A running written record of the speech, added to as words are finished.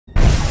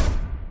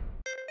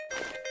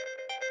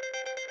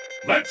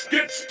Let's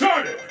get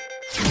started!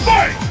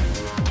 Fight!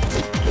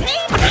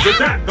 And with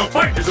that, the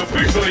fight is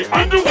officially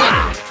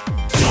underway!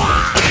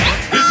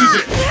 This is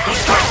it! The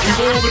fight we've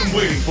all been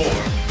waiting for!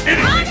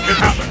 Anything can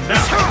happen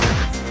now!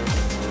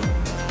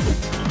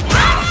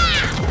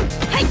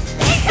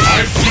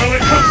 I smell a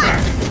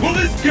comeback! Will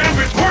this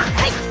gambit work?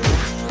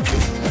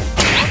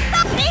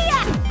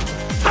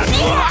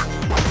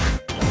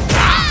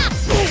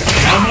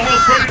 I'm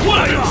almost ready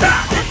to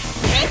attack!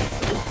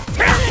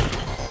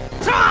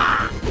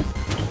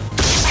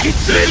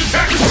 This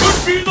attack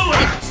could be the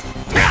last!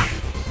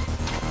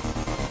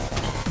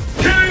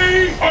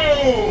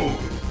 KO!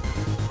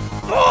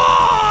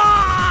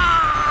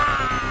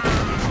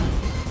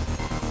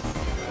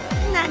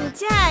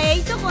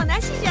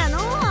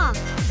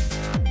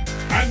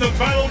 And the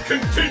battle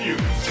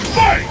continues!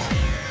 Fight!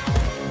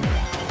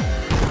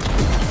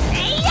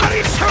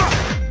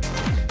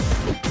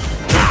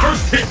 The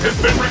first hit has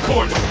been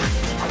recorded!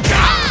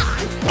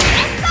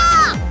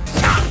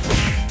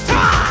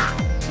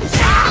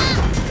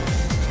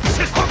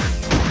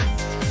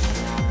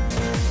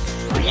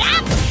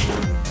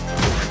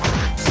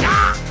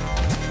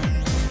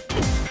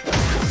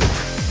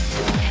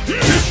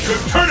 This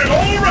could turn it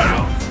all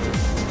around!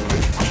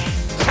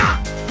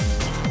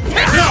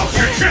 Now's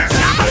your chance!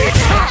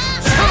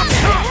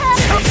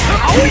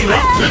 Hold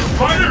up! This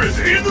fighter is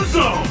in the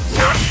zone!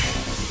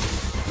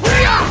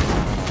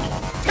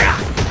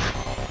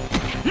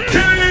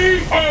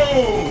 KO!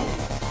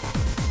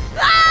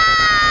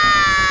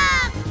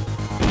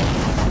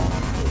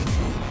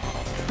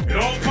 It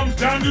all comes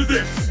down to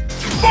this!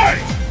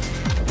 Fight!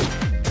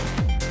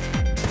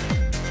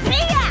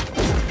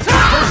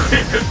 First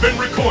hit has been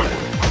recorded!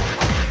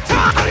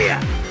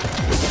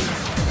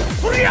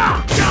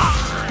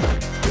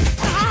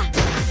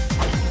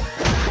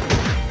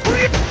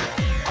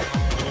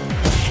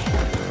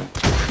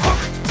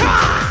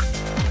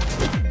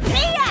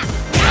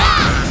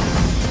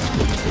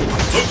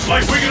 Looks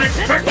like we can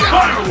expect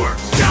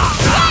fireworks!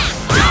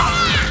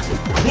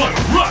 What a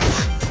rush!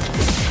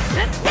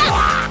 That's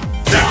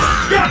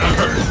gotta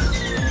hurt!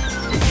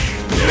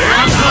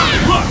 And one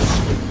rush!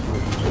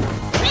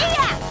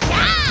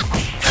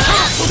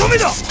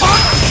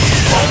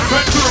 All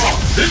bets are off!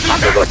 This is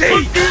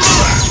could be the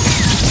last!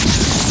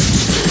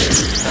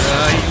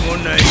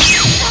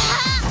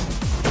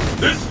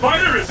 This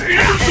fighter is in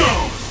the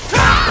zone!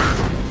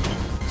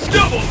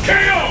 Double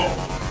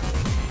KO!